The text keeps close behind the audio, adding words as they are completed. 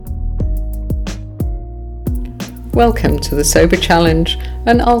Welcome to the Sober Challenge,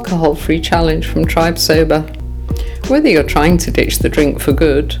 an alcohol-free challenge from Tribe Sober. Whether you're trying to ditch the drink for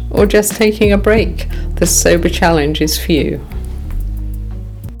good or just taking a break, the Sober Challenge is for you.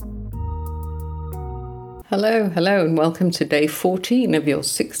 Hello, and welcome to day 14 of your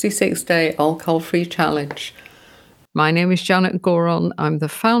 66-day alcohol-free challenge. My name is Janet Goron. I'm the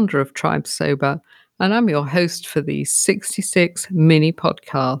founder of Tribe Sober, and I'm your host for these 66 mini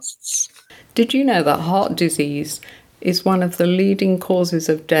podcasts. Did you know that heart disease is one of the leading causes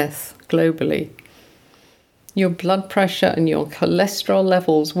of death globally? Your blood pressure and your cholesterol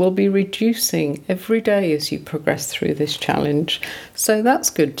levels will be reducing every day as you progress through this challenge, so that's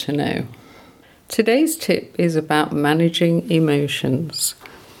good to know. Today's tip is about managing emotions.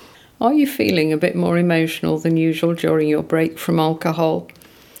 Are you feeling a bit more emotional than usual during your break from alcohol?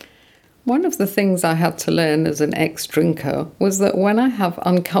 One of the things I had to learn as an ex-drinker was that when I have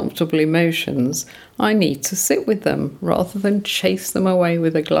uncomfortable emotions, I need to sit with them rather than chase them away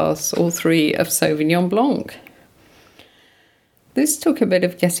with a glass or three of Sauvignon Blanc. This took a bit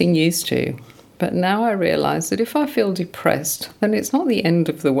of getting used to, but now I realise that if I feel depressed, then it's not the end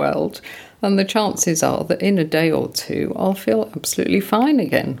of the world, and the chances are that in a day or two I'll feel absolutely fine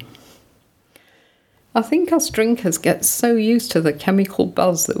again. I think us drinkers get so used to the chemical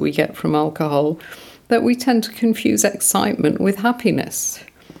buzz that we get from alcohol that we tend to confuse excitement with happiness.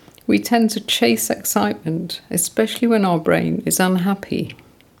 We tend to chase excitement, especially when our brain is unhappy.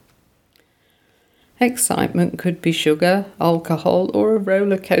 Excitement could be sugar, alcohol, or a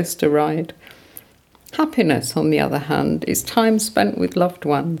roller coaster ride. Happiness, on the other hand, is time spent with loved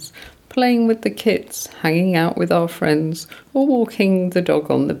ones, playing with the kids, hanging out with our friends, or walking the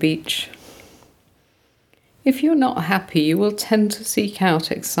dog on the beach. If you're not happy, you will tend to seek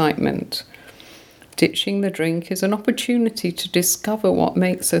out excitement. Ditching the drink is an opportunity to discover what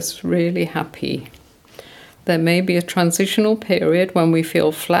makes us really happy. There may be a transitional period when we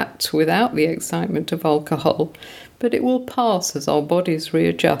feel flat without the excitement of alcohol, but it will pass as our bodies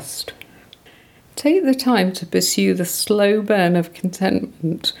readjust. Take the time to pursue the slow burn of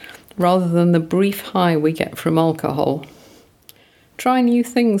contentment rather than the brief high we get from alcohol. Try new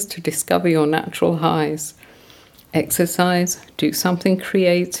things to discover your natural highs. Exercise, do something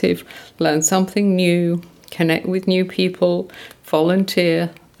creative, learn something new, connect with new people, volunteer,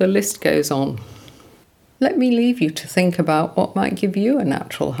 the list goes on. Let me leave you to think about what might give you a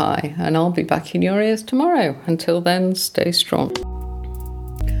natural high, and I'll be back in your ears tomorrow. Until then, stay strong.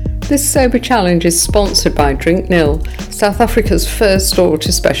 This Sober Challenge is sponsored by Drink Nil, South Africa's first store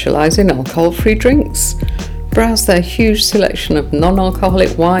to specialise in alcohol-free drinks. Browse their huge selection of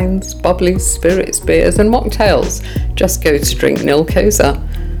non-alcoholic wines, bubblies, spirits, beers and mocktails. Just go to Drink Nil Koza.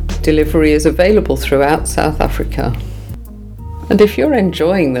 Delivery is available throughout South Africa. And if you're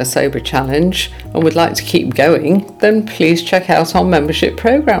enjoying the Sober Challenge and would like to keep going, then please check out our membership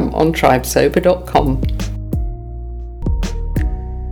programme on tribesober.com.